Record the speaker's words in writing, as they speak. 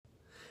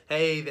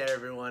Hey there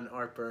everyone,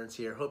 Art Burns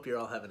here. Hope you're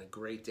all having a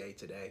great day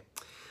today.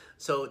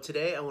 So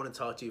today I want to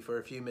talk to you for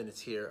a few minutes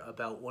here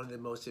about one of the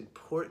most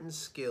important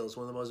skills,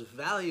 one of the most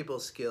valuable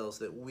skills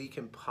that we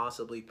can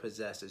possibly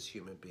possess as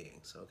human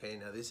beings. Okay,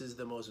 now this is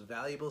the most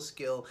valuable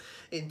skill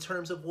in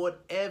terms of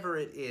whatever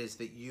it is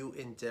that you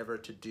endeavor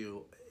to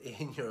do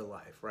in your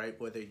life, right?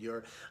 Whether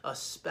you're a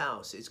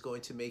spouse, it's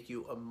going to make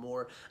you a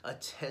more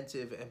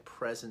attentive and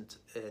present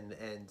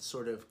and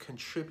sort of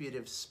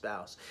contributive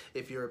spouse.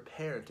 If you're a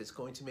parent, it's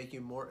going to make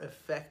you more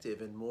effective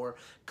and more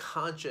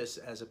conscious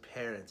as a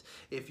parent.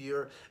 If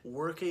you're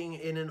working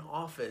in an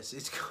office,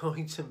 it's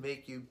going to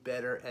make you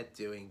better at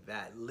doing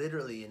that.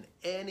 Literally in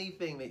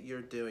anything that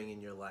you're doing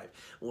in your life,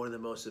 one of the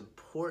most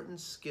important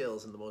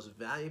skills and the most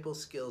valuable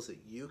skills that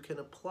you can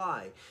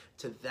apply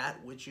to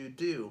that which you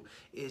do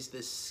is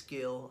the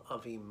skill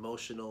of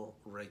emotional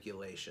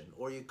regulation,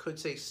 or you could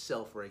say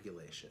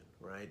self-regulation,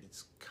 right?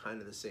 It's kind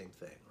of the same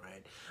thing,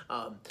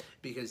 right?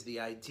 Because the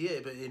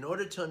idea, but in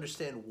order to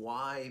understand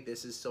why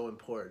this is so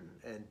important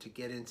and to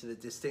get into the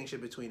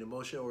distinction between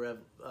emotional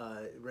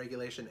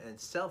regulation and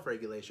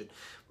self-regulation,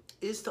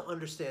 is to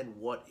understand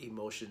what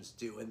emotions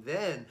do. And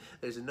then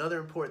there's another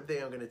important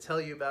thing I'm going to tell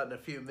you about in a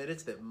few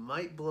minutes that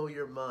might blow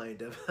your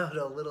mind about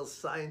a little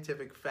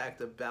scientific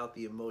fact about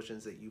the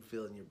emotions that you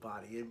feel in your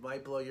body. It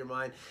might blow your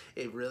mind.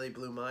 It really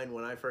blew mine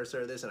when I first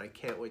heard this, and I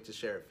can't wait to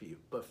share it for you.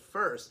 But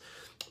first,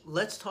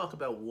 let's talk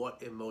about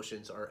what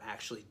emotions are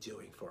actually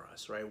doing for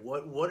us, right?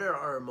 What are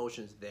our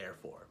emotions there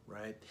for,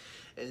 right?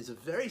 And it's a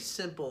very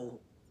simple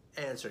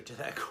answer to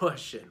that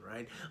question,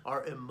 right?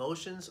 Our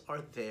emotions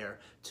are there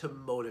to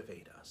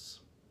motivate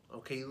us.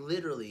 Okay,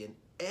 literally in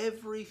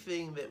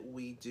everything that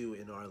we do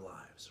in our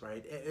lives,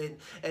 right? And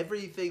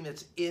everything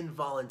that's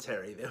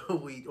involuntary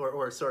that we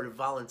or sort of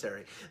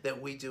voluntary that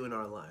we do in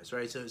our lives,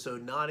 right? So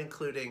not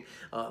including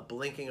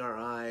blinking our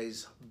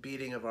eyes,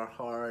 beating of our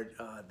heart,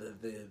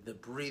 the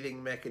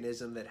breathing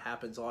mechanism that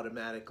happens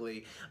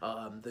automatically,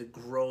 the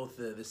growth,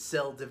 the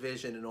cell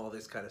division, and all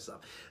this kind of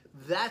stuff.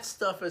 That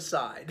stuff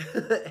aside,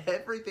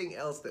 everything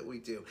else that we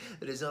do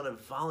that is on a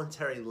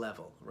voluntary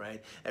level,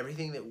 right?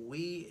 Everything that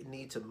we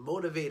need to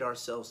motivate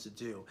ourselves to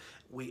do,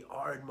 we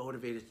are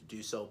motivated to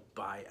do so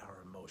by our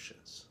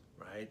emotions,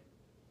 right?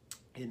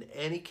 In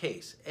any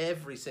case,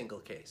 every single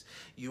case,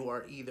 you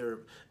are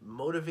either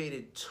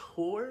motivated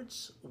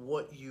towards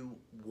what you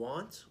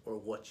want or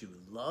what you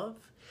love,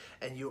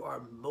 and you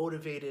are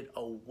motivated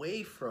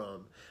away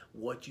from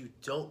what you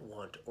don't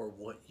want or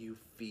what you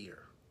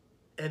fear.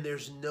 And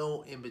there's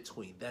no in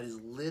between. That is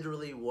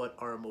literally what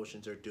our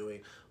emotions are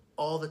doing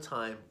all the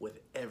time with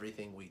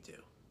everything we do,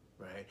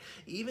 right?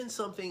 Even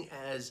something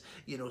as,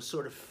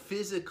 sort of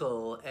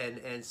physical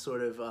and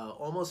sort of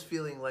almost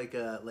feeling like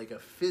a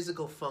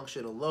physical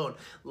function alone,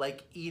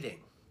 like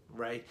eating,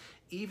 right?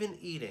 Even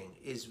eating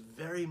is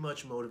very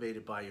much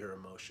motivated by your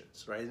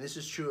emotions, right? And this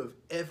is true of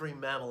every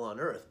mammal on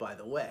earth, by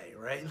the way,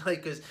 right?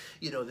 Like, because,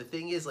 the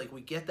thing is, like,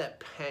 we get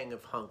that pang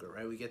of hunger,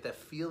 right? We get that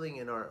feeling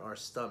in our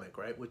stomach,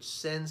 right? Which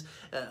sends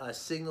a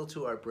signal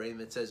to our brain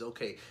that says,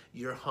 okay,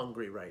 you're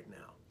hungry right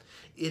now.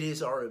 It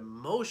is our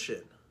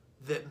emotion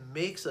that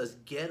makes us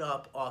get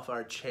up off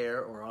our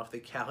chair or off the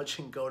couch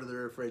and go to the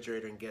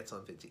refrigerator and get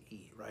something to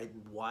eat, right?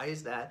 And why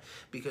is that?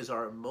 Because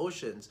our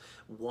emotions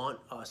want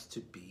us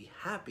to be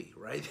happy,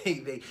 right?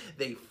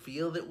 They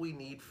feel that we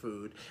need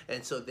food,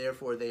 and so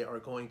therefore they are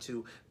going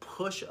to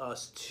push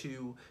us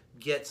to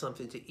get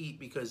something to eat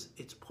because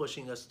it's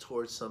pushing us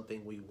towards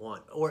something we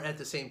want. Or at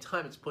the same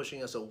time, it's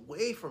pushing us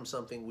away from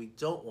something we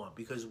don't want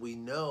because we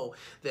know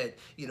that,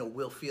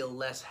 we'll feel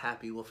less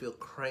happy, we'll feel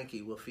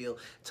cranky, we'll feel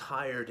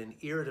tired and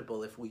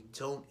irritable if we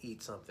don't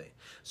eat something.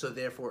 So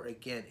therefore,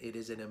 again, it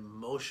is an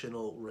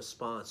emotional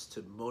response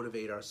to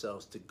motivate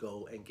ourselves to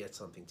go and get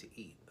something to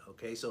eat.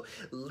 Okay, so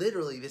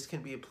literally this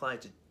can be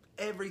applied to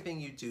everything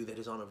you do that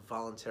is on a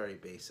voluntary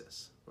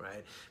basis,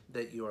 right?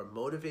 That you are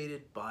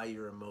motivated by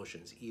your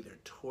emotions, either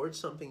towards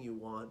something you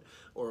want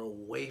or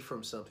away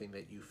from something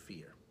that you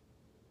fear.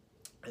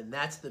 And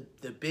that's the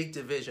big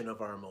division of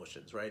our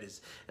emotions, right?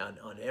 Is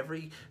on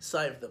every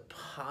side of the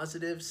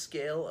positive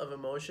scale of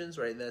emotions,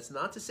 right? And that's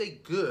not to say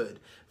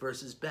good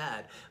versus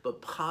bad, but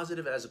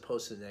positive as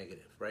opposed to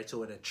negative, right?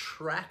 So an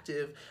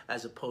attractive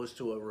as opposed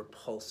to a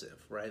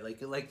repulsive, right?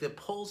 Like the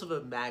poles of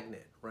a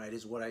magnet, right?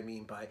 Is what I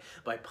mean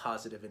by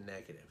positive and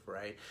negative,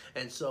 right?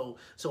 And so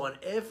on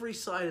every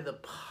side of the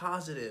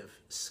positive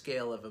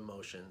scale of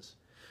emotions,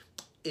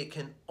 it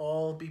can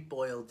all be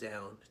boiled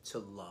down to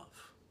love.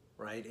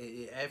 Right?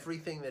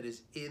 Everything that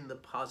is in the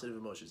positive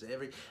emotions,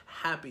 every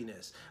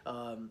happiness,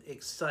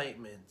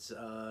 excitement,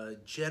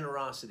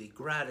 generosity,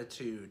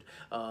 gratitude,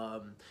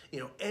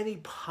 any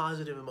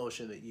positive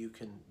emotion that you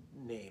can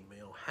name,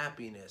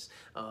 happiness,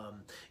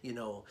 you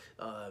know,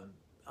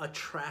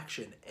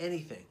 attraction,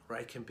 anything,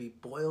 right, can be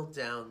boiled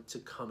down to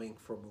coming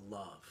from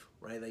love,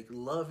 right? Like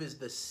love is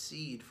the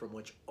seed from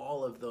which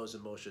all of those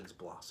emotions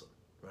blossom,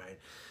 right?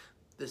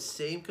 The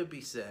same could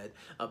be said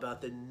about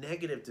the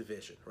negative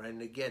division, right?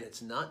 And again,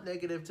 it's not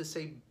negative to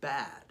say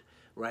bad,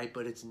 right?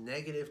 But it's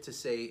negative to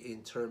say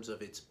in terms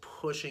of it's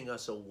pushing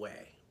us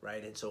away,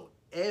 right? And so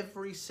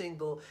every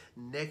single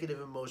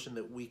negative emotion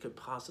that we could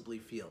possibly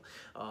feel.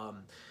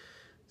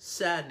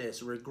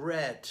 Sadness,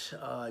 regret,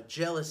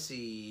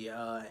 jealousy,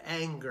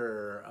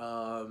 anger,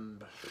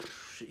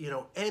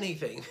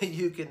 anything that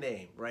you can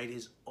name, right,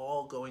 is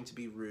all going to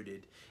be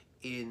rooted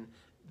in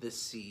the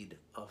seed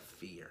of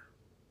fear,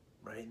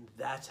 right? And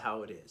that's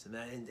how it is.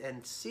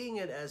 And seeing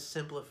it as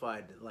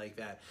simplified like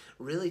that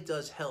really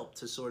does help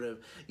to sort of,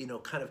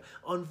 kind of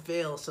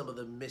unveil some of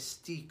the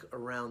mystique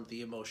around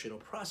the emotional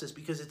process,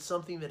 because it's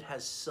something that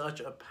has such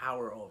a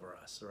power over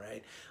us,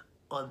 right?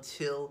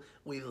 Until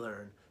we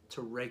learn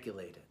to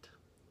regulate it,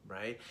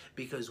 right?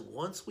 Because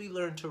once we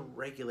learn to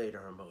regulate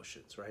our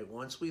emotions, right?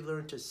 Once we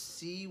learn to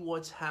see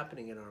what's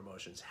happening in our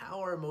emotions, how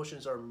our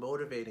emotions are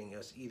motivating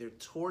us either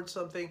towards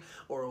something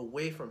or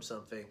away from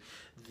something,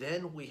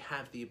 then we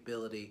have the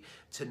ability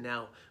to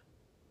now,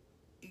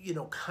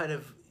 kind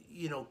of,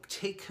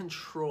 take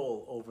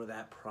control over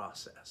that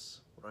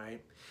process,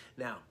 right?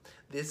 Now,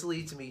 this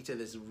leads me to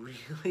this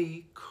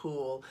really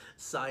cool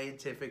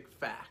scientific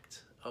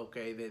fact,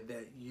 okay,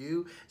 that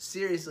you,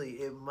 seriously,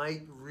 it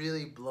might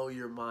really blow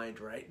your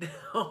mind right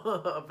now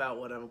about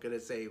what I'm going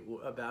to say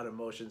about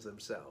emotions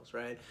themselves,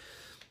 right?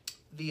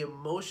 The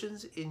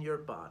emotions in your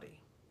body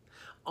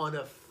on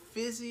a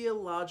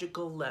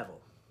physiological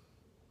level,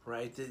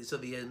 right? So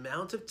the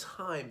amount of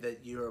time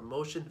that your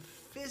emotion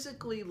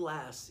physically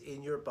lasts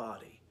in your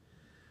body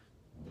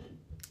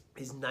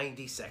is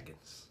 90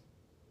 seconds.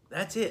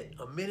 That's it,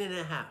 a minute and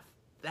a half.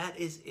 That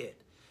is it.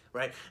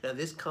 Right? Now,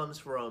 this comes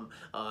from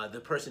the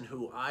person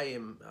who I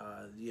am,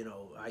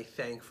 I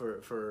thank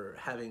for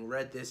having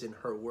read this in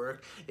her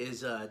work,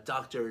 is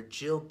Dr.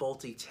 Jill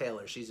Bolte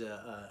Taylor. She's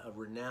a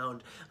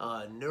renowned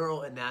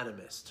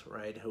neuroanatomist,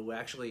 right? Who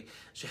actually,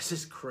 she has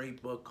this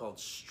great book called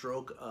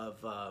Stroke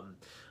of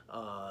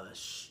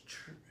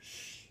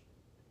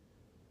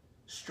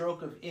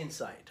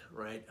Insight,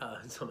 right?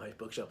 It's on my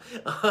bookshelf.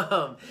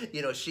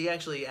 She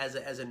actually, as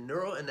a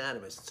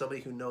neuroanatomist,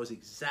 somebody who knows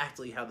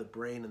exactly how the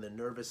brain and the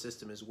nervous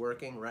system is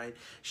working, right?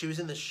 She was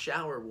in the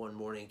shower one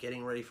morning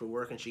getting ready for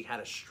work, and she had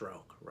a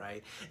stroke,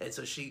 right? And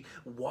so she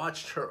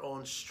watched her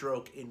own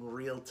stroke in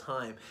real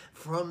time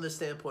from the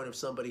standpoint of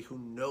somebody who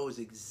knows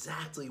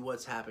exactly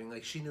what's happening.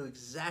 Like, she knew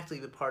exactly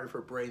the part of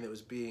her brain that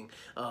was being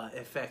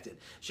affected.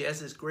 She has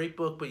this great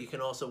book, but you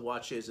can also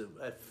watch, she has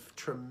a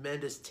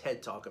tremendous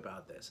TED Talk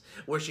about this,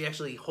 where she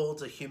actually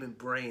holds a human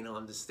brain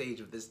on the stage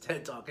of this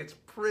TED Talk. It's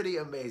pretty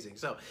amazing.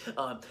 So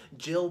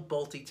Jill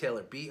Bolte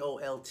Taylor,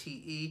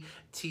 BOLTE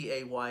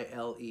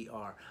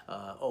TAYLER,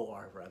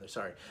 OR,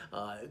 sorry.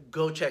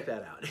 Go check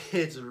that out.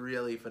 It's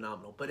really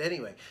phenomenal. But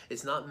anyway,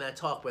 it's not in that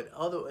talk, but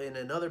in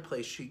another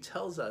place she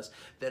tells us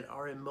that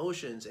our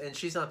emotions, and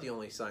she's not the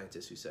only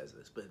scientist who says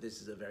this, but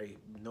this is a very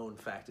known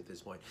fact at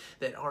this point,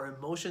 that our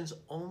emotions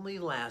only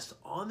last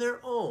on their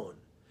own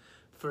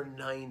for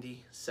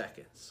 90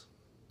 seconds,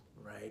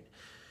 right?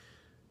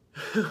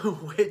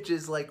 Which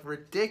is like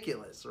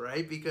ridiculous,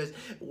 right? Because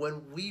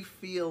when we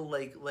feel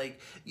like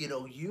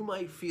you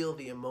might feel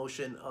the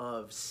emotion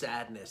of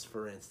sadness,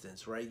 for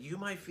instance, right? You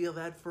might feel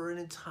that for an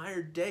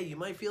entire day. You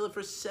might feel it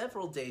for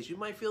several days. You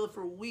might feel it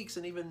for weeks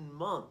and even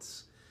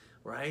months,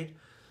 right?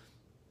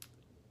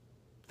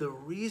 The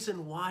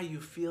reason why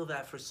you feel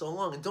that for so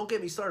long, and don't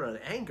get me started on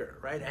anger,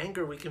 right?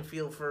 Anger we can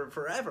feel for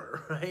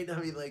forever, right? I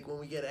mean, like, when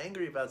we get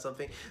angry about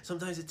something,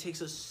 sometimes it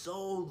takes us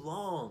so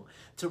long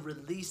to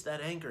release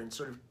that anger and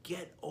sort of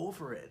get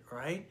over it,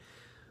 right?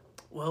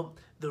 Well,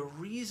 the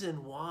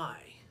reason why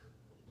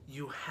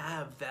you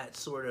have that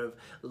sort of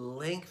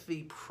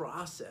lengthy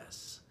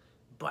process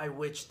by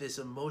which this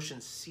emotion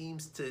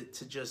seems to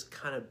just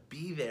kind of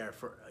be there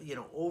for,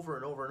 over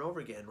and over and over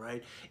again,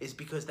 right, is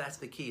because that's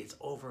the key. It's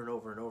over and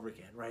over and over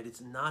again, right?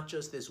 It's not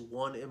just this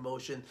one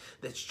emotion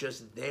that's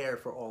just there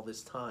for all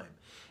this time.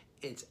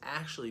 It's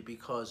actually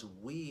because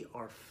we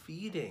are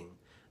feeding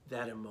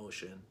that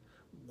emotion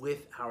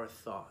with our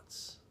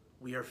thoughts.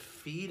 We are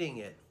feeding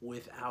it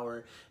with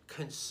our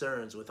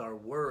concerns, with our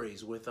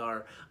worries, with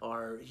our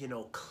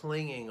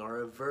clinging, our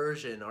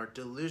aversion, our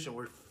delusion.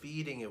 We're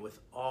feeding it with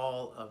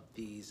all of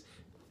these,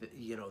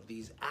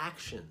 these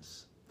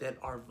actions that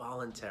are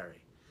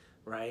voluntary,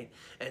 right?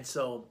 And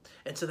so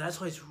that's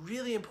why it's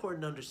really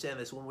important to understand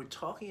this when we're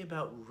talking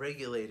about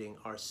regulating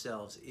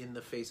ourselves in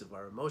the face of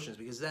our emotions,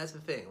 because that's the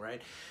thing,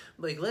 right?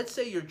 Like, let's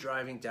say you're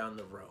driving down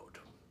the road,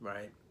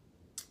 right?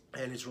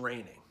 And it's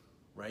raining.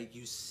 Right?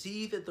 You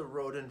see that the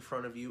road in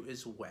front of you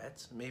is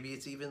wet. Maybe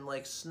it's even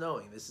like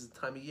snowing. This is the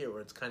time of year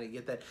where it's kind of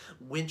get that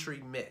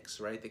wintry mix,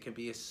 right? That can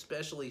be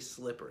especially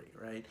slippery,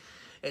 right?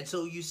 And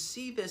so you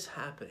see this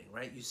happening,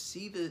 right? You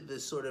see the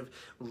sort of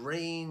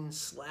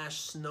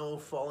rain/snow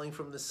falling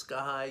from the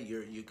sky.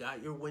 You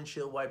got your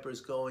windshield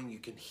wipers going. You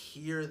can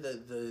hear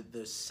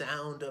the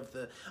sound of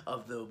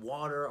the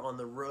water on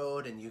the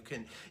road, and you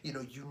can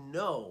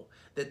know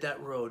that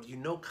road,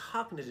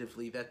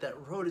 cognitively that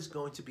road is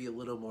going to be a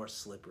little more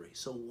slippery.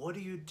 So what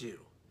do?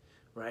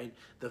 Right?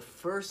 The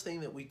first thing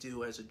that we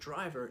do as a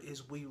driver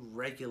is we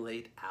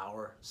regulate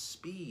our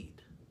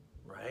speed,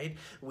 right?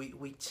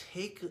 We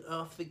take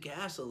off the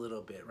gas a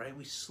little bit, right?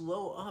 We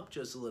slow up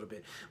just a little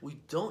bit. We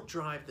don't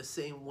drive the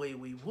same way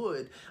we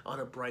would on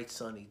a bright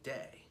sunny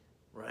day,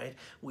 right?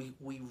 We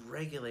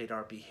regulate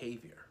our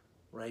behavior,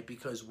 right?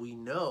 Because we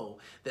know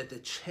that the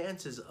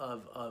chances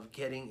of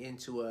getting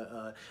into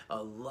a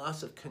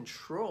loss of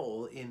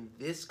control in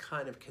this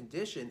kind of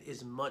condition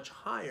is much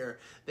higher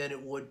than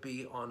it would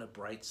be on a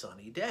bright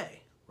sunny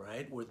day,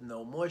 right? With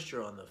no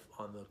moisture on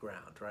the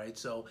ground, right?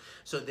 So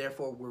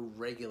therefore we're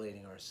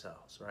regulating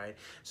ourselves, right?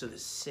 So the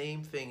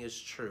same thing is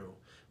true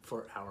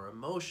for our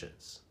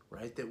emotions,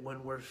 right? That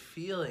when we're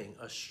feeling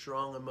a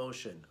strong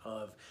emotion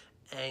of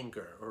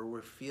anger, or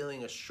we're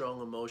feeling a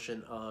strong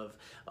emotion of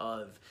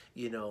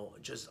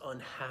just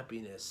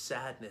unhappiness,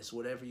 sadness,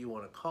 whatever you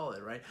want to call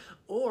it, right?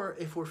 Or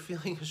if we're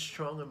feeling a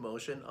strong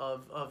emotion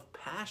of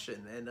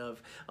passion and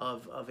of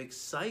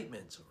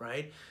excitement,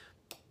 right?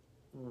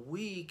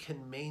 We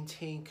can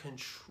maintain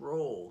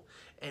control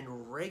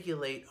and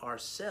regulate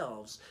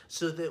ourselves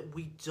so that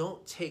we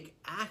don't take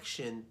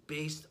action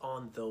based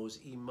on those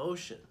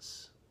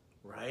emotions,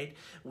 right?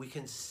 We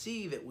can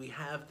see that we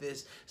have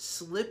this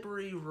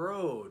slippery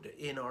road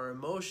in our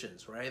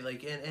emotions, right?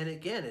 Like, and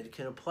again, it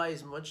can apply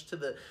as much to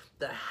the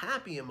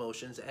happy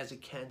emotions as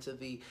it can to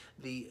the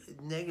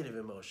negative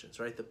emotions,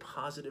 right? The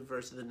positive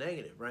versus the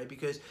negative, right?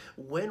 Because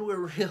when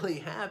we're really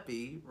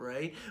happy,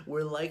 right,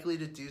 we're likely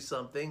to do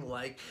something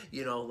like,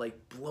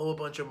 like blow a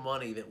bunch of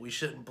money that we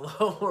shouldn't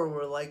blow, or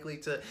we're likely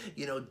to,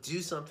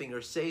 do something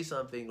or say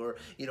something, or,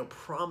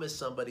 promise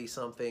somebody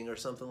something or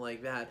something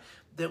like that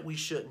we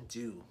shouldn't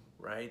do,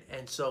 right?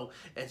 And so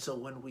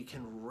when we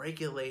can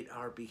regulate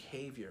our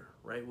behavior,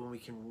 right, when we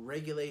can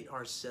regulate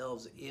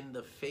ourselves in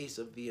the face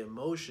of the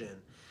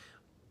emotion,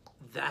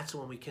 that's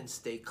when we can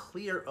stay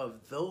clear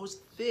of those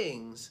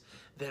things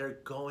that are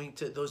going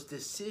to, those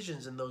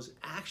decisions and those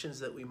actions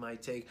that we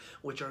might take,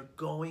 which are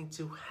going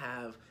to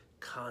have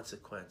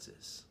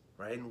consequences,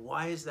 right? And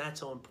why is that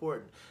so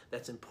important?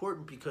 That's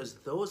important because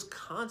those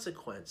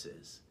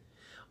consequences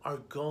are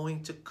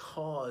going to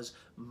cause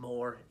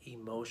more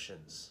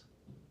emotions,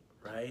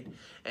 right?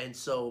 And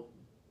so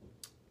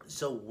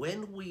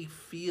when we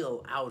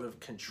feel out of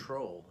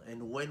control,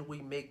 and when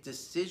we make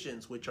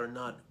decisions which are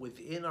not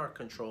within our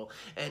control,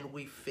 and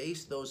we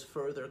face those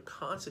further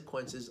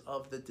consequences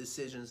of the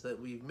decisions that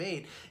we've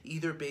made,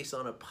 either based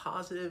on a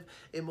positive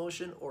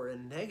emotion or a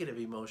negative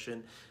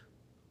emotion,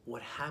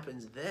 what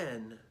happens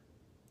then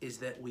is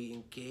that we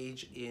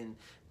engage in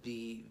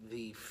the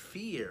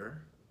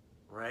fear,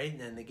 right?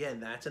 And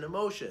again, that's an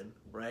emotion,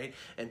 right?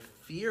 And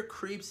fear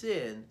creeps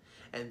in,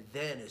 and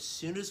then as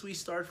soon as we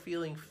start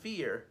feeling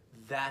fear,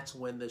 that's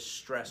when the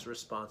stress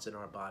response in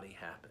our body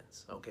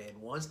happens, okay?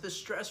 And once the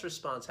stress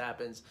response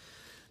happens,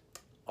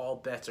 all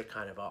bets are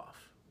kind of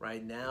off.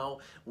 Right now,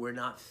 we're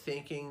not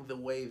thinking the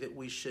way that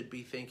we should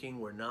be thinking.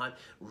 We're not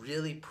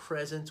really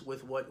present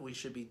with what we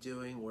should be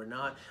doing. We're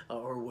not,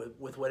 or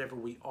with whatever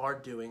we are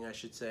doing, I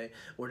should say.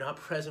 We're not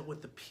present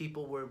with the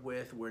people we're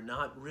with. We're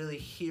not really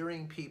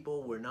hearing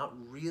people. We're not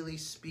really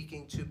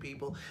speaking to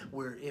people.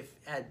 If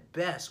at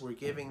best, we're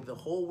giving the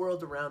whole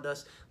world around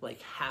us like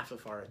half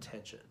of our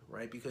attention,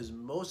 right? Because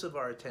most of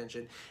our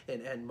attention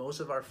and most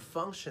of our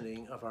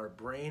functioning of our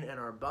brain and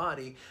our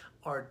body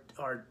are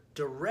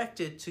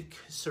directed to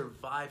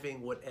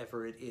surviving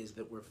whatever it is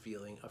that we're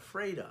feeling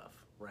afraid of,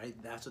 right?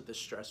 That's what the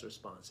stress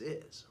response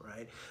is,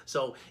 right?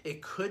 So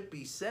it could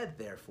be said,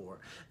 therefore,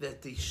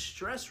 that the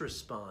stress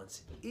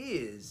response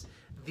is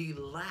the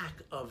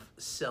lack of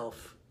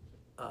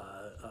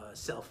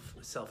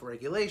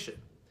self-regulation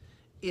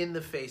in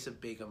the face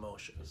of big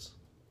emotions,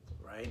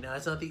 right? Now,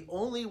 it's not the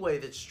only way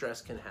that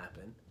stress can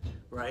happen,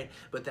 right?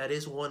 But that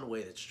is one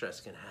way that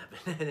stress can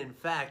happen. And in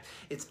fact,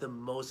 it's the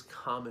most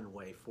common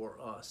way for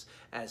us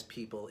as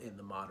people in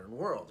the modern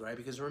world, right?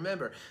 Because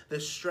remember, the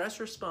stress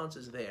response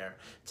is there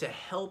to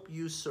help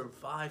you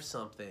survive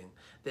something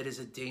that is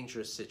a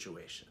dangerous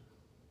situation,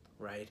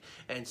 right?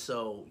 And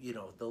so,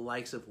 the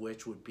likes of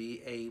which would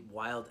be a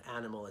wild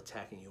animal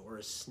attacking you, or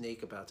a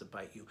snake about to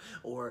bite you,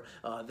 or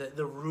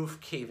the roof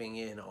caving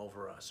in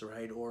over us,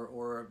 right?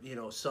 Or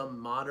some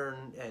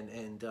modern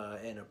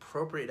and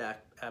appropriate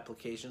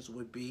applications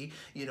would be,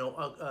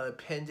 a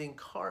pending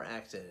car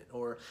accident,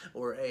 or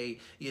a,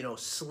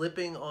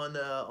 slipping on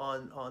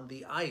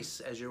the ice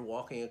as you're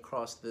walking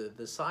across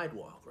the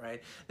sidewalk,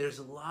 right? There's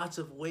lots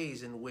of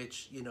ways in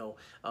which,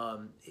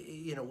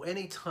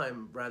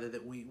 anytime rather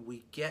that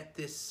we get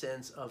this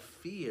sense of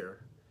fear,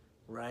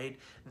 right,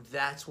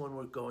 that's when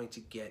we're going to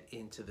get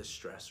into the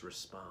stress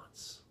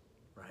response,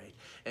 right?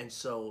 And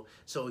so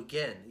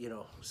again,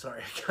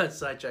 sorry, I got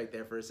sidetracked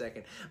there for a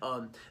second.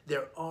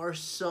 There are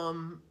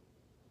some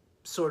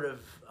sort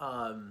of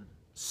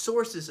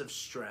sources of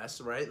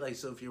stress, right? Like,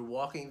 so if you're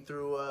walking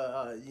through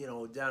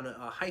down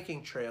a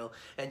hiking trail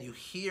and you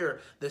hear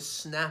the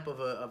snap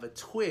of a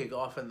twig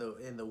off in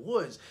the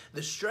woods,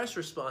 the stress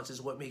response is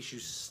what makes you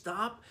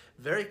stop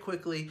very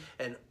quickly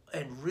and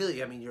and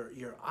really, I mean,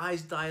 your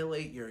eyes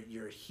dilate,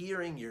 your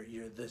hearing,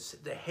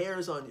 the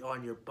hairs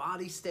on your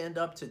body stand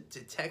up to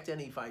detect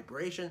any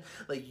vibration.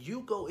 Like,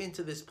 you go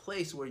into this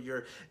place where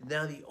you're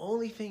now, the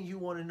only thing you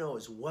want to know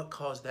is what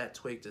caused that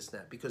twig to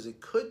snap, because it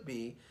could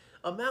be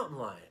a mountain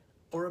lion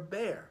or a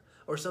bear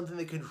or something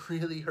that could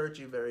really hurt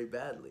you very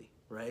badly,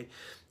 right?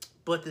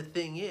 But the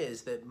thing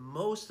is that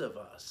most of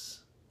us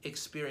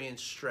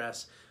experience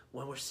stress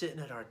when we're sitting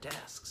at our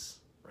desks,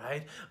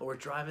 right? Or we're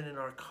driving in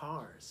our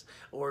cars,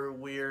 or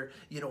we're,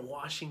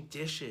 washing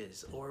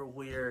dishes, or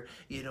we're,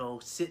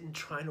 sitting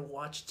trying to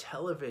watch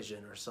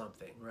television or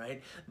something,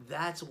 right?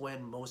 That's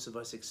when most of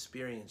us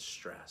experience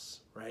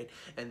stress, right?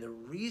 And the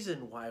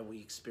reason why we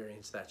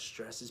experience that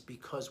stress is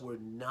because we're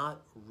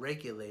not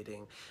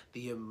regulating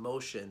the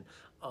emotion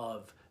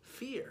of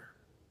fear.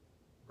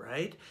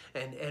 Right?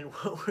 And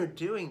what we're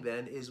doing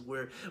then is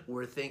we're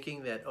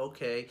thinking that,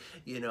 okay,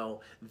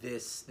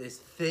 this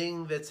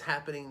thing that's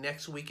happening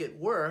next week at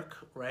work,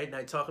 right? And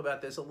I talk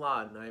about this a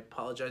lot, and I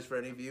apologize for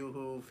any of you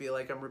who feel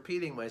like I'm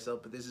repeating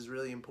myself, but this is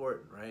really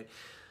important, right?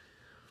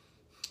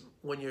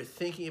 When you're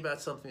thinking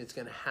about something that's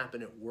going to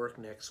happen at work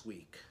next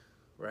week,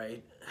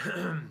 right?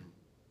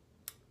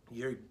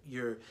 your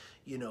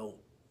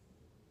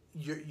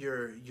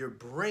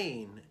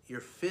brain,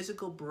 your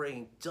physical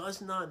brain, does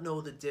not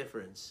know the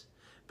difference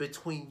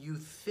between you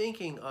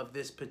thinking of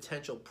this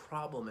potential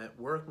problem at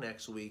work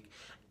next week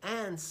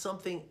and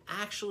something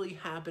actually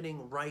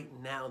happening right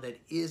now that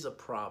is a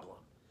problem,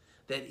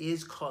 that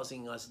is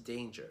causing us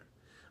danger,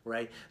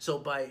 right? So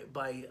by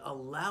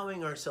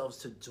allowing ourselves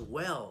to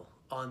dwell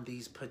on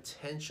these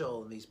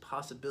potential and these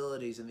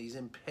possibilities and these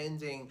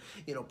impending,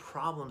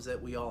 problems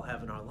that we all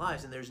have in our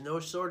lives, and there's no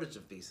shortage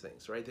of these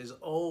things, right? There's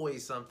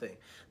always something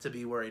to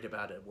be worried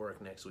about at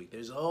work next week.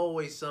 There's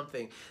always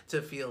something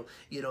to feel,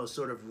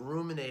 sort of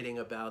ruminating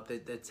about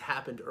that's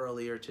happened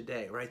earlier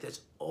today, right? That's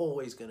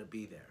always going to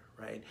be there,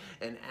 right?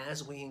 And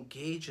as we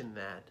engage in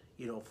that,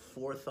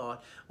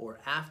 forethought or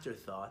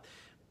afterthought,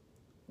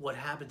 what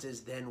happens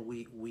is then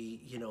we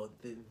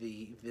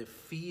the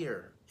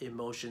fear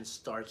emotion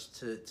starts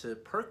to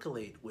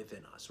percolate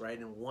within us, right?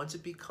 And once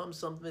it becomes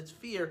something that's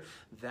fear,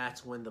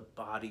 that's when the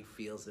body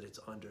feels that it's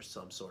under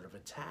some sort of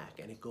attack,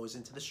 and it goes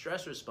into the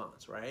stress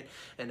response, right?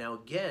 And now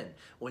again,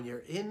 when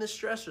you're in the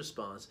stress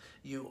response,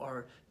 you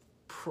are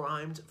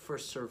primed for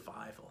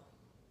survival,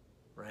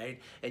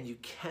 right? And you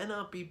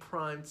cannot be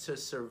primed to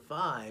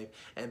survive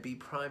and be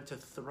primed to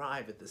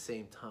thrive at the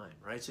same time,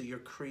 right? So your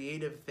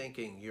creative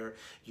thinking, your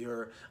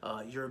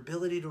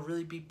ability to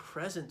really be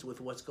present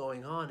with what's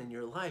going on in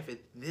your life at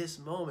this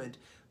moment,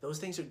 those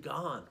things are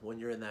gone when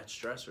you're in that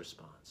stress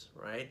response,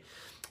 right?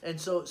 And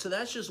so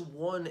that's just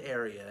one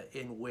area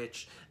in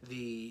which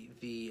the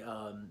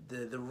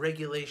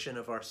regulation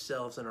of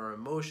ourselves and our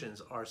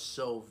emotions are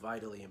so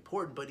vitally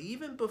important. But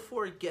even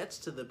before it gets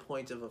to the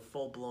point of a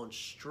full-blown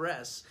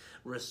stress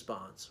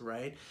response,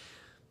 right?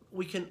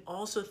 We can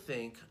also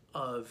think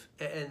of,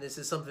 and this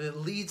is something that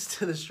leads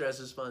to the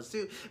stress response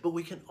too, but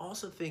we can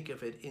also think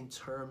of it in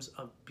terms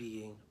of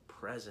being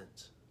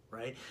present.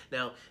 Right?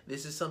 Now,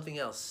 this is something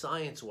else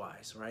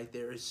science-wise, right?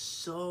 There is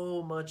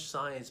so much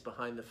science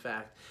behind the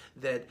fact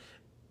that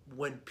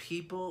when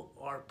people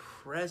are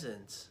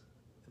present,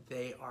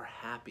 they are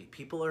happy.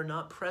 People are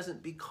not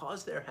present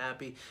because they're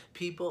happy.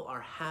 People are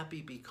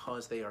happy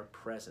because they are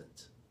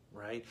present,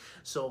 right?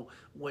 So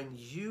when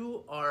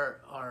you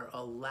are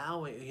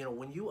allowing,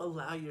 when you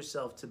allow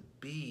yourself to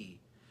be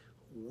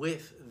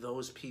with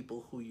those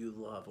people who you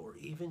love, or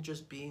even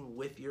just being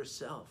with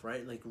yourself,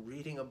 right? Like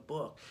reading a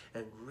book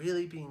and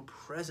really being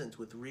present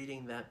with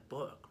reading that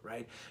book,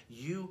 right?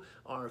 You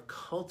are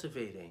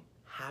cultivating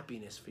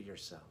happiness for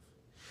yourself.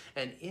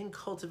 And in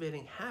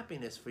cultivating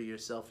happiness for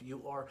yourself,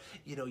 you are,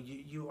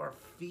 you are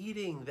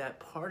feeding that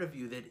part of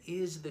you that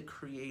is the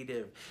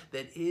creative,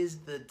 that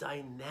is the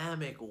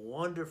dynamic,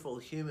 wonderful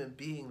human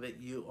being that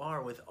you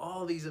are, with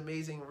all these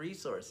amazing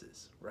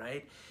resources,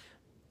 right?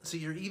 So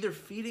you're either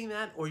feeding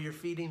that or you're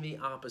feeding the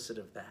opposite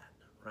of that,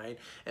 right?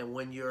 And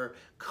when you're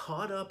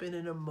caught up in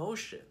an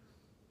emotion,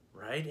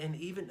 right? And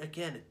even,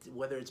 again,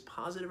 whether it's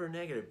positive or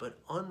negative, but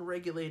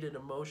unregulated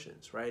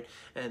emotions, right?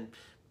 And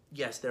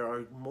yes, there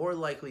are more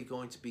likely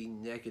going to be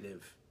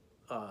negative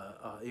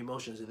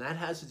emotions, and that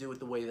has to do with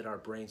the way that our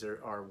brains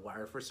are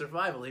wired for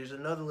survival. Here's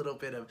another little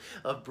bit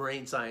of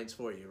brain science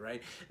for you,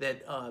 right?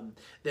 That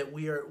that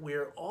we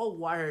are all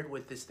wired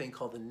with this thing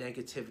called the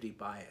negativity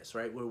bias,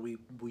 right? Where we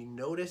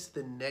notice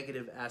the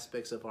negative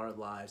aspects of our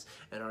lives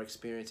and our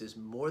experiences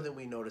more than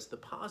we notice the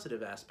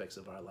positive aspects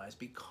of our lives,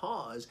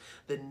 because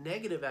the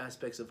negative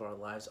aspects of our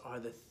lives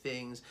are the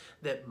things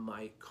that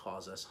might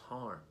cause us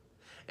harm.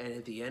 And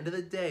at the end of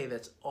the day,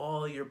 that's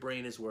all your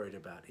brain is worried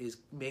about, is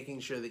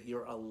making sure that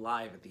you're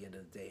alive at the end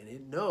of the day. And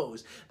it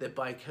knows that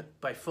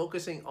by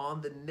focusing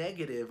on the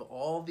negative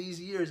all these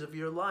years of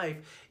your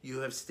life, you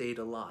have stayed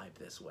alive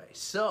this way.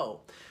 So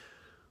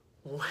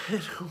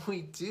when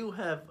we do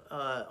have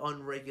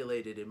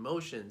unregulated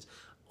emotions,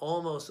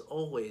 almost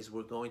always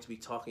we're going to be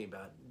talking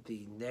about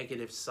the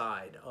negative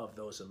side of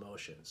those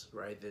emotions,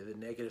 right? The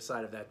negative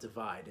side of that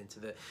divide into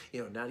the,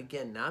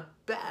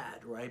 not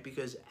bad, right?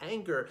 Because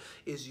anger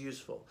is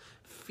useful.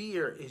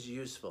 Fear is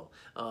useful.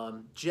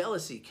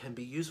 Jealousy can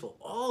be useful.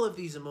 All of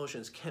these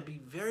emotions can be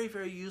very,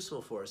 very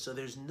useful for us. So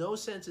there's no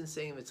sense in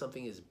saying that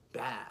something is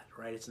bad,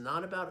 right? It's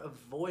not about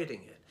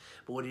avoiding it,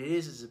 but what it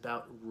is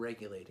about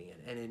regulating it.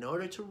 And in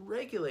order to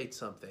regulate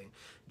something,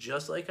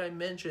 just like I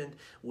mentioned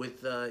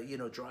with,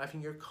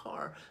 driving your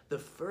car, the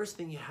first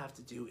thing you have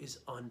to do is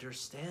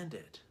understand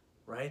it.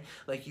 Right?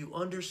 Like you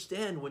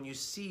understand when you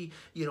see,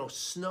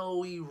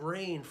 snowy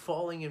rain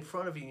falling in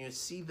front of you and you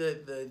see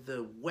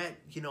the wet,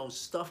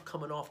 stuff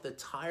coming off the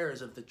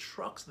tires of the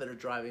trucks that are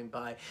driving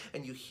by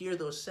and you hear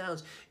those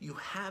sounds, you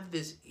have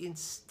this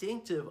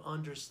instinctive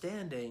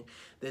understanding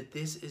that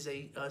this is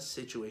a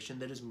situation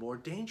that is more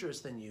dangerous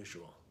than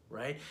usual,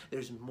 right?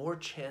 There's more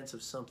chance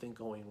of something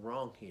going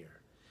wrong here.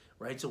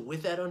 Right? So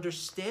with that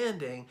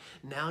understanding,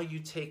 now you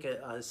take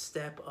a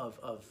step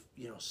of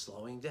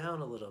slowing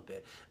down a little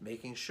bit,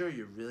 making sure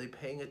you're really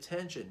paying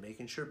attention,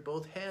 making sure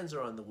both hands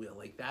are on the wheel.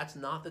 Like that's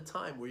not the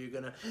time where you're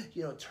gonna,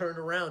 turn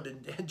around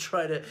and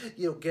try to,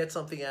 get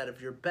something out of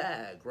your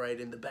bag,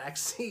 right, in the back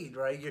seat,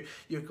 right?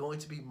 You're going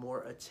to be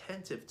more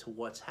attentive to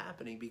what's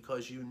happening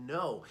because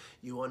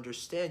you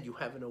understand, you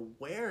have an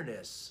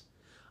awareness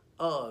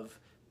of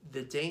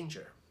the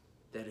danger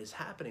that is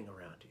happening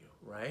around you,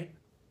 right?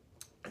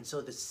 And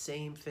so the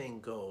same thing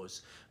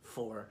goes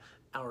for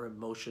our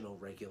emotional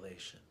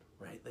regulation,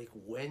 right? Like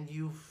when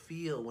you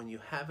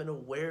have an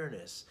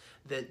awareness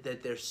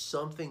that there's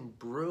something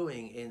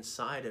brewing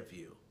inside of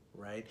you,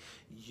 right?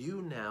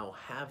 You now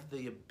have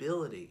the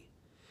ability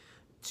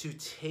to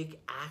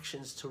take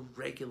actions to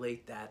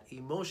regulate that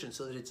emotion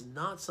so that it's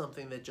not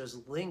something that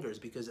just lingers.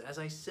 Because as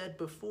I said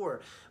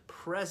before,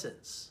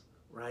 presence,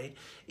 right?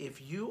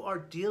 If you are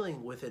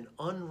dealing with an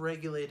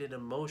unregulated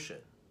emotion,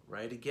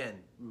 right? Again,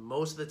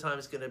 most of the time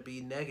it's going to be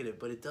negative,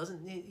 but it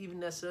doesn't even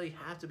necessarily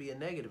have to be a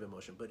negative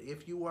emotion. But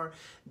if you are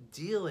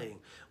dealing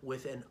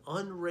with an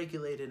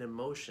unregulated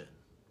emotion,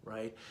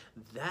 right,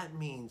 that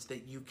means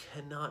that you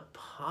cannot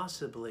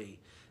possibly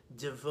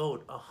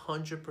devote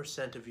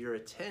 100% of your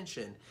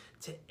attention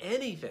to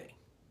anything,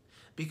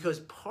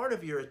 because part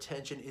of your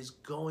attention is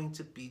going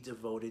to be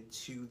devoted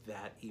to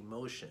that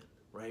emotion.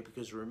 Right?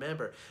 Because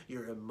remember,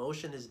 your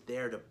emotion is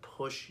there to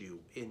push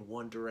you in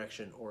one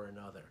direction or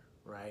another.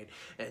 Right?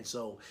 And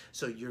so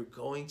you're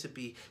going to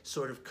be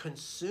sort of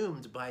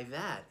consumed by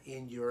that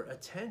in your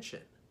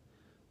attention.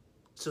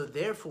 So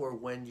therefore,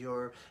 when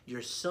your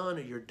son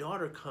or your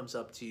daughter comes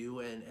up to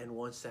you and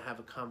wants to have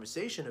a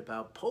conversation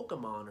about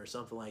Pokemon or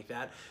something like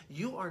that,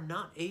 you are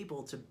not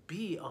able to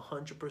be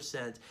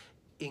 100%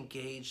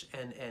 engaged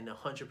and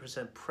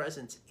 100%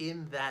 present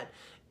in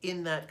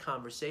that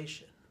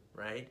conversation,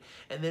 right?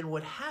 And then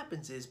what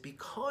happens is,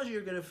 because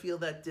you're going to feel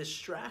that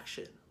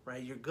distraction,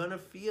 right? You're gonna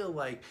feel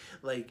like,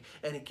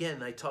 and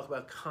again, I talk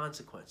about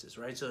consequences,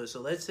 right? So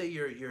let's say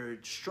you're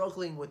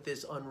struggling with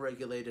this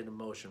unregulated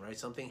emotion, right?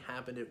 Something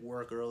happened at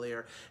work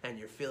earlier, and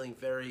you're feeling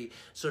very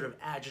sort of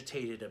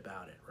agitated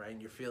about it, right?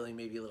 And you're feeling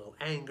maybe a little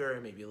anger,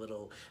 maybe a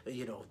little,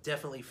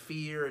 definitely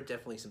fear,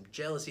 definitely some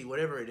jealousy,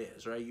 whatever it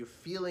is, right? You're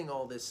feeling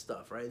all this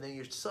stuff, right? And then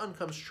your son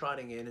comes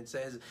trotting in and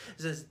says,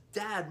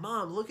 "Dad,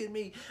 Mom, look at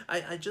me!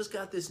 I just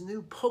got this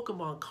new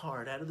Pokemon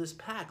card out of this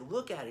pack.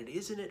 Look at it!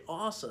 Isn't it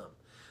awesome?"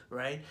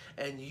 Right?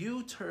 And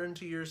you turn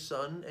to your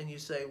son and you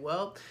say,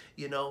 "Well,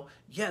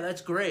 yeah,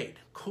 that's great,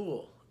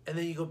 cool." And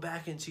then you go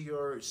back into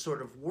your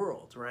sort of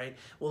world, right?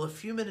 Well, a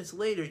few minutes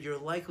later, you're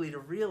likely to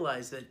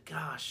realize that,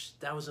 gosh,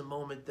 that was a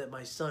moment that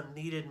my son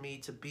needed me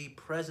to be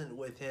present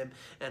with him,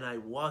 and I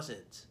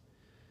wasn't.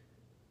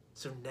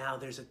 So now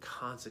there's a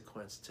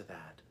consequence to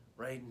that.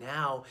 Right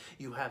now,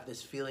 you have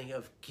this feeling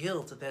of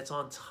guilt that's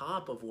on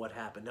top of what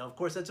happened. Now, of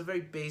course, that's a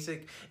very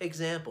basic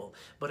example,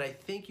 but I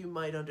think you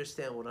might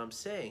understand what I'm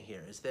saying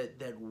here is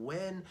that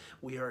when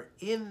we are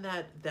in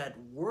that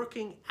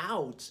working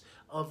out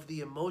of the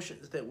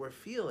emotions that we're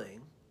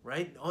feeling,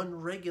 right,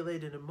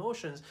 unregulated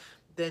emotions,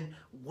 then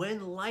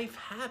when life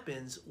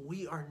happens,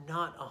 we are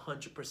not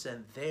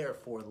 100% there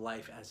for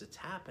life as it's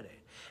happening.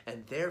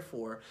 And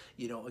therefore,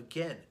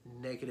 again,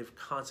 negative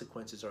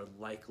consequences are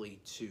likely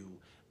to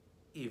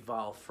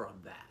evolve from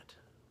that,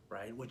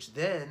 right? Which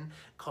then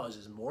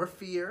causes more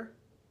fear,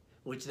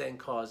 which then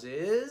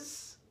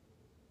causes,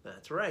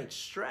 that's right,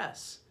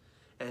 stress.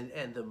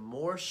 And the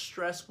more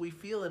stress we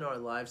feel in our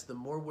lives, the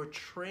more we're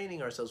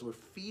training ourselves, we're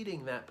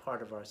feeding that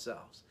part of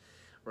ourselves,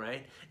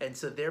 right? And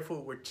so therefore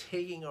we're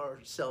taking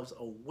ourselves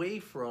away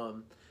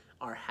from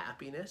our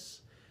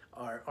happiness,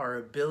 our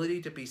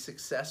ability to be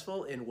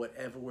successful in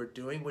whatever we're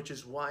doing, which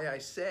is why I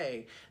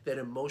say that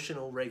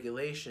emotional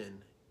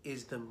regulation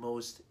is the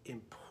most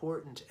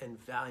important and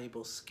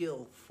valuable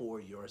skill for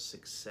your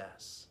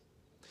success.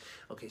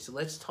 Okay, so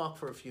let's talk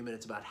for a few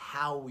minutes about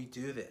how we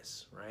do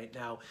this, right?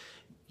 Now,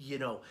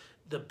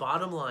 the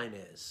bottom line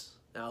is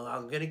Now,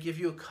 I'm going to give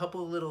you a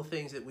couple of little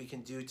things that we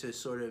can do to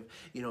sort of,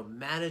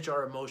 manage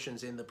our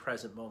emotions in the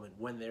present moment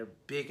when they're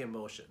big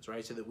emotions,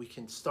 right? So that we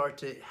can start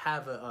to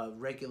have a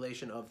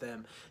regulation of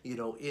them, in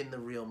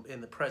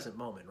the present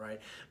moment, right?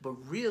 But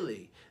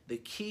really, the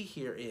key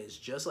here is,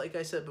 just like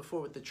I said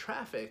before with the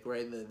traffic,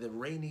 right? The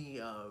rainy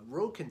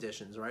road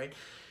conditions, right?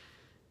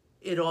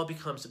 It all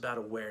becomes about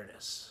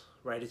awareness.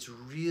 Right, it's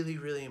really,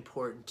 really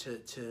important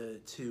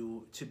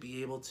to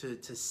be able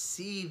to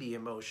see the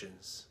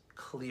emotions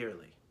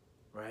clearly,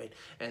 right?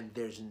 And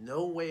there's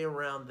no way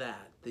around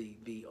that.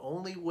 The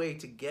only way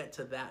to get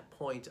to that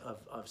point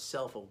of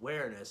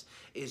self-awareness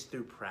is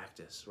through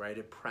practice, right?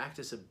 A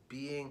practice of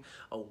being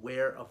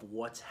aware of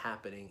what's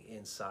happening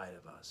inside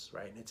of us,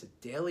 right? And it's a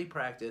daily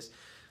practice.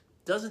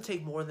 Doesn't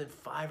take more than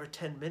 5 or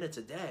 10 minutes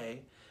a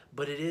day,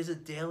 but it is a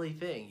daily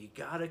thing. You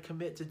gotta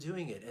commit to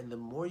doing it. And the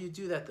more you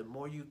do that, the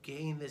more you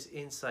gain this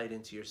insight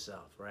into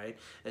yourself, right?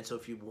 And so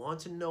if you want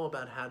to know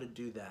about how to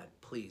do that,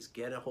 please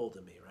get a hold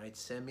of me, right?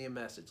 Send me a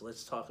message.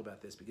 Let's talk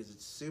about this, because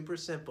it's super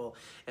simple.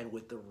 And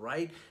with the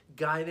right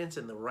guidance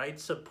and the right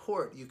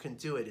support, you can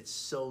do it. It's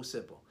so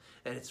simple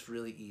and it's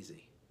really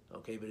easy,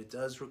 okay? But it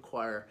does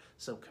require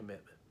some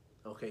commitment,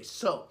 okay?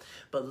 So,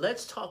 but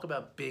let's talk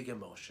about big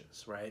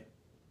emotions, right?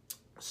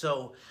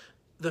 So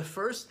the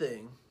first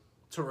thing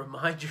to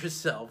remind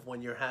yourself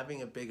when you're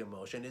having a big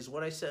emotion is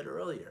what I said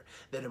earlier,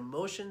 that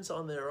emotions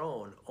on their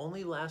own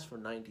only last for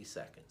 90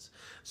 seconds.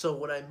 So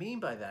what I mean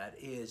by that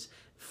is,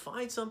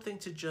 find something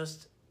to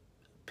just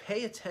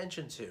pay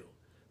attention to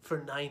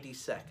for 90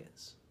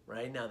 seconds,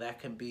 right? Now that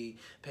can be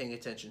paying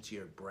attention to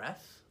your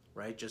breath,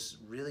 right? Just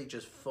really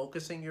just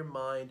focusing your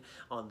mind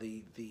on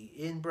the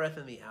in-breath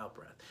and the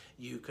out-breath.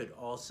 You could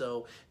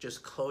also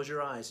just close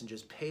your eyes and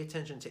just pay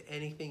attention to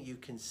anything you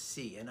can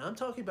see. And I'm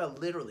talking about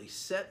literally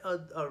set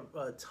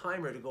a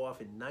timer to go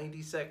off in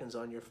 90 seconds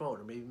on your phone,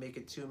 or maybe make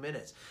it 2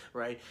 minutes,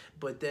 right?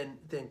 But then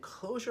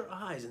close your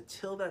eyes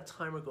until that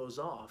timer goes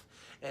off,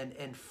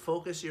 and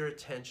focus your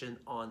attention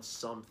on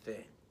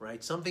something,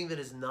 right? Something that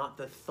is not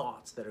the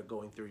thoughts that are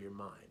going through your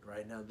mind,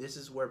 right? Now, this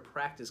is where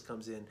practice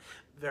comes in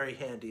very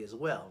handy as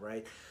well,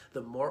 right?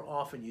 The more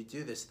often you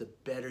do this, the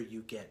better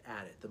you get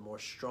at it, the more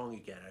strong you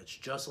get at it. It's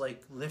just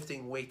like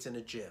lifting weights in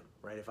a gym,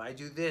 right? If I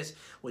do this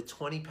with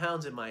 20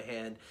 pounds in my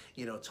hand,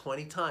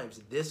 20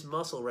 times, this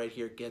muscle right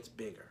here gets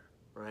bigger.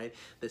 Right?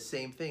 The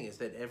same thing is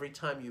that every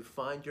time you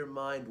find your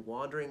mind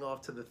wandering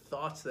off to the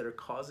thoughts that are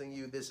causing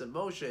you this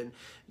emotion,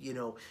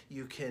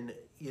 you can,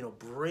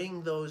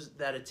 bring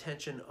that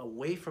attention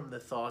away from the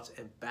thoughts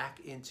and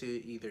back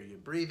into either your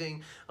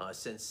breathing,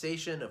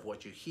 sensation of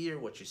what you hear,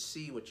 what you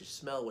see, what you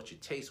smell, what you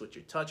taste, what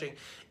you're touching,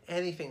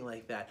 anything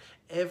like that.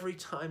 Every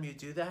time you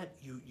do that,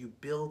 you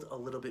build a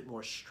little bit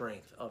more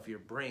strength of your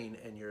brain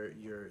and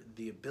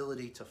the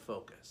ability to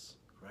focus,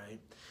 right?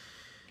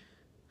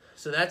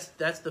 So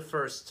that's the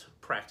first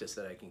practice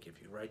that I can give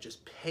you, right?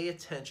 Just pay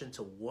attention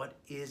to what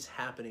is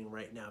happening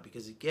right now,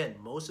 because again,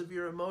 most of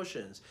your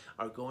emotions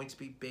are going to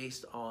be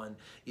based on,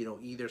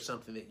 either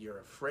something that you're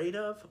afraid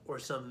of or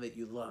something that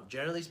you love.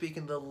 Generally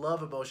speaking, the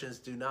love emotions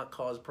do not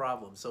cause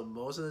problems. So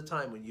most of the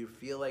time when you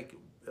feel like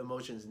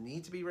emotions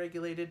need to be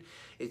regulated,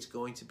 it's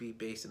going to be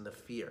based in the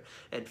fear.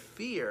 And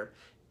fear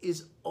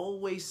is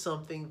always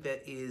something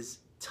that is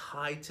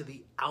tied to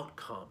the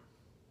outcome.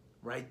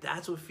 Right?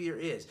 That's what fear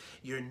is.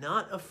 You're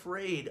not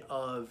afraid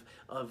of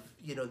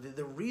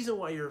the reason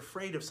why you're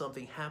afraid of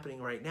something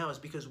happening right now is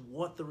because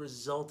what the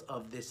result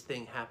of this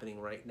thing happening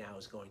right now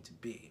is going to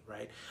be,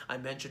 right? I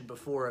mentioned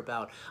before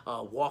about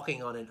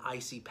walking on an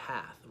icy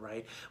path,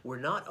 right?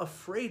 We're not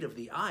afraid of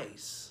the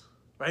ice,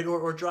 right?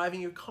 Or driving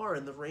your car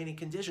in the rainy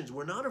conditions.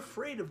 We're not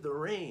afraid of the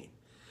rain.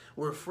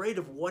 We're afraid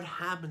of what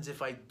happens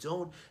if I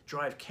don't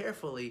drive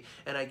carefully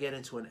and I get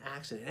into an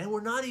accident. And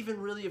we're not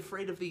even really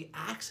afraid of the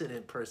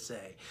accident per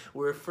se.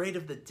 We're afraid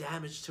of the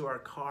damage to our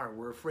car.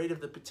 We're afraid of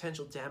the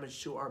potential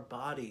damage to our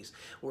bodies.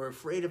 We're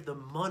afraid of the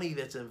money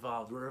that's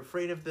involved. We're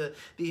afraid of the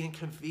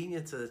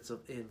inconvenience that's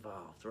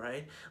involved,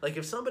 right? Like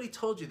if somebody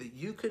told you that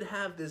you could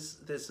have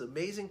this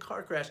amazing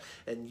car crash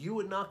and you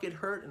would not get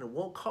hurt and it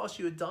won't cost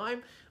you a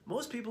dime,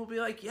 most people will be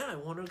like, yeah, I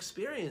want to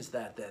experience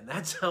that then.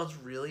 That sounds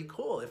really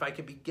cool. If I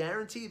can be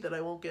guaranteed that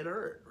I won't get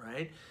hurt,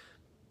 right?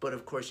 But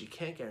of course you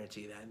can't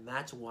guarantee that. And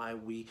that's why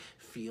we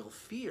feel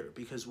fear,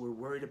 because we're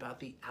worried about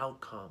the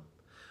outcome,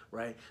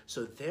 right?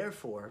 So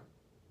therefore,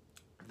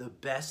 the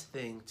best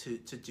thing to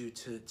do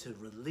to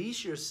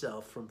release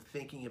yourself from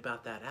thinking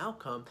about that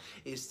outcome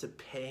is to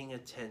paying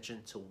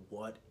attention to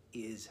what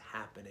is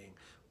happening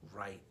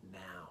right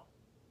now.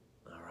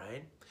 All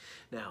right.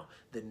 Now,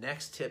 the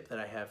next tip that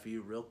I have for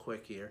you real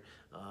quick here,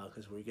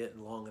 because we're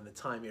getting long in the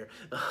time here,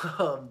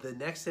 the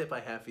next tip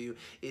I have for you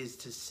is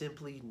to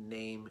simply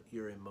name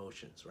your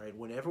emotions, right?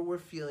 Whenever we're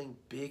feeling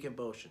big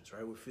emotions,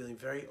 right? We're feeling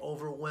very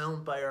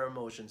overwhelmed by our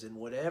emotions in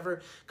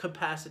whatever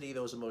capacity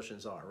those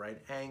emotions are, right?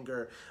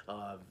 Anger,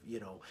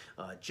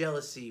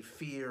 jealousy,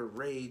 fear,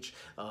 rage,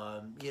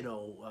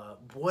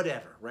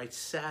 whatever, right?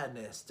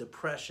 Sadness,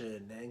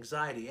 depression,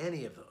 anxiety,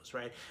 any of those,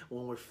 right?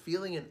 When we're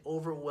feeling an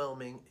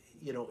overwhelming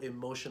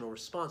emotional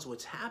response,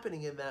 what's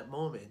happening in that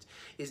moment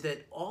is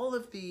that all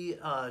of the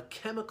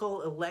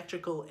chemical,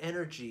 electrical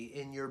energy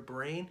in your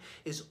brain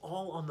is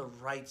all on the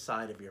right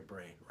side of your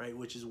brain, right?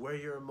 Which is where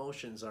your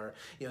emotions are.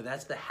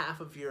 That's the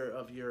half of your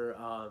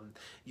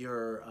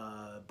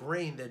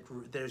brain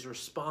that is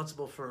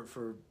responsible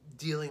for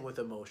dealing with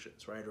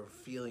emotions, right? Or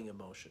feeling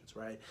emotions,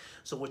 right?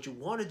 So what you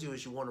want to do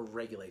is you want to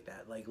regulate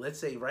that. Like, let's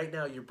say right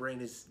now your brain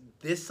is,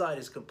 this side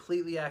is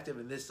completely active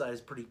and this side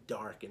is pretty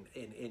dark and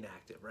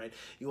inactive, right?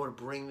 You want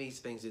to bring these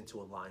things into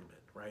alignment,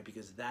 right?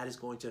 Because that is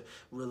going to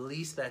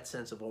release that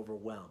sense of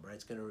overwhelm, right?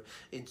 It's going to,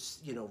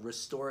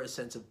 restore a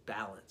sense of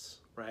balance,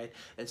 right?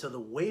 And so the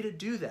way to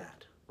do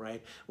that,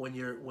 right, when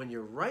your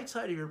right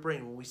side of your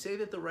brain, when we say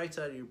that the right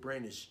side of your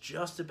brain is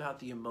just about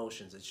the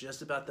emotions, it's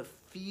just about the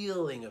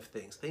feeling of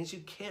things you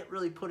can't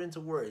really put into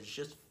words,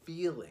 just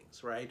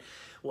feelings, right?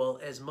 Well,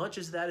 as much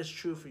as that is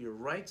true for your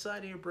right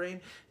side of your brain,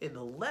 in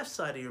the left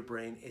side of your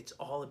brain, it's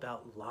all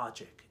about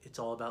logic. It's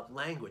all about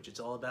language.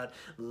 It's all about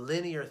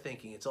linear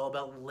thinking. It's all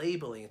about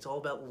labeling. It's all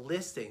about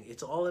listing.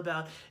 It's all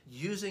about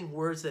using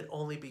words that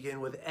only begin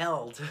with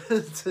L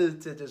to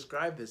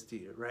describe this to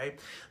you, right?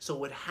 So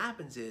what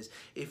happens is,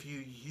 if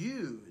you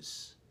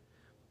use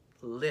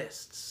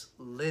lists,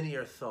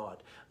 linear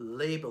thought,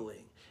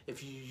 labeling,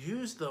 if you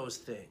use those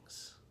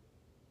things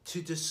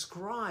to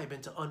describe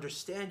and to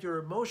understand your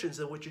emotions,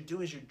 then what you're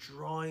doing is you're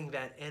drawing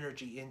that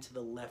energy into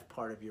the left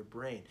part of your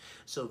brain.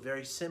 So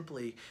very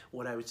simply,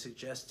 what I would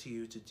suggest to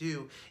you to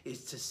do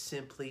is to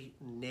simply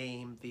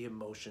name the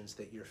emotions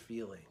that you're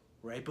feeling,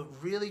 right? But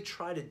really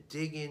try to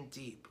dig in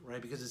deep,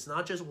 right? Because it's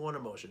not just one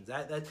emotion.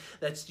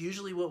 That's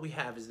usually what we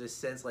have, is this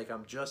sense like,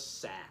 I'm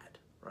just sad,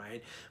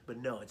 right?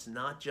 But no, it's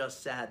not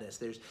just sadness.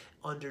 There's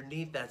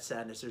underneath that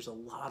sadness, there's a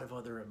lot of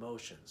other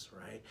emotions,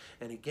 right?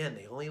 And again,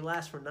 they only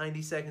last for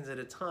 90 seconds at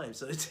a time,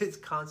 so it's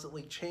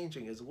constantly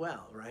changing as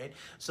well, right?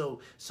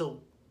 So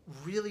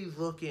really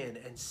look in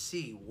and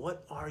see,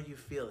 what are you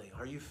feeling?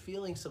 Are you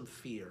feeling some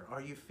fear?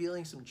 Are you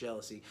feeling some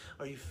jealousy?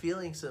 Are you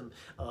feeling some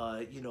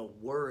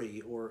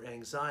worry or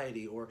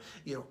anxiety, or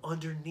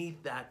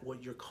underneath that,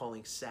 what you're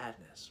calling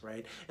sadness,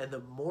 right? And the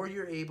more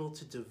you're able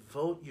to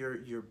devote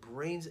your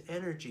brain's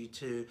energy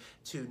to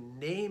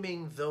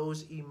naming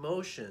those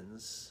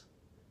emotions,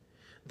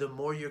 the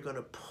more you're going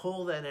to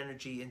pull that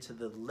energy into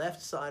the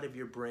left side of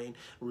your brain,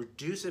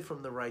 reduce it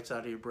from the right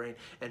side of your brain,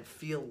 and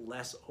feel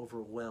less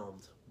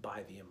overwhelmed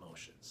by the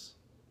emotions.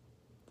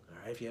 All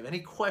right, if you have any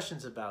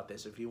questions about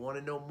this, or if you want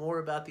to know more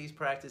about these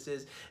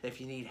practices, and if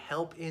you need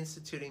help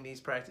instituting these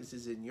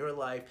practices in your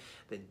life,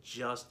 then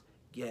just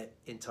get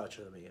in touch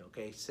with me,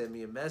 okay? Send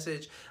me a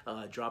message,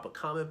 drop a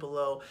comment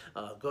below,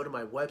 go to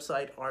my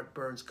website,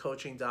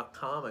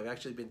 artburnscoaching.com. I've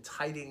actually been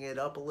tidying it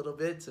up a little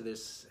bit, so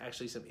there's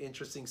actually some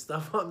interesting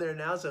stuff on there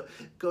now, so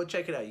go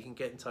check it out. You can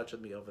get in touch with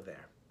me over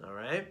there, all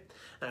right?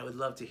 And I would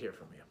love to hear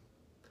from you.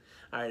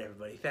 All right,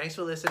 everybody, thanks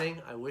for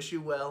listening. I wish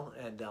you well,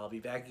 and I'll be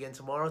back again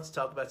tomorrow to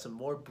talk about some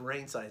more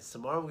brain science.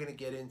 Tomorrow we're going to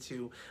get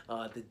into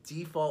the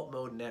default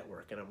mode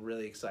network, and I'm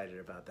really excited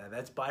about that.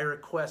 That's by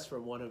request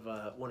from one of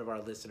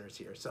our listeners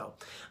here. So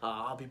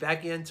I'll be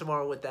back again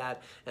tomorrow with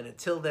that, and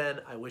until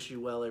then, I wish you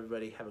well,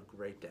 everybody. Have a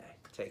great day.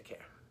 Take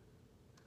care.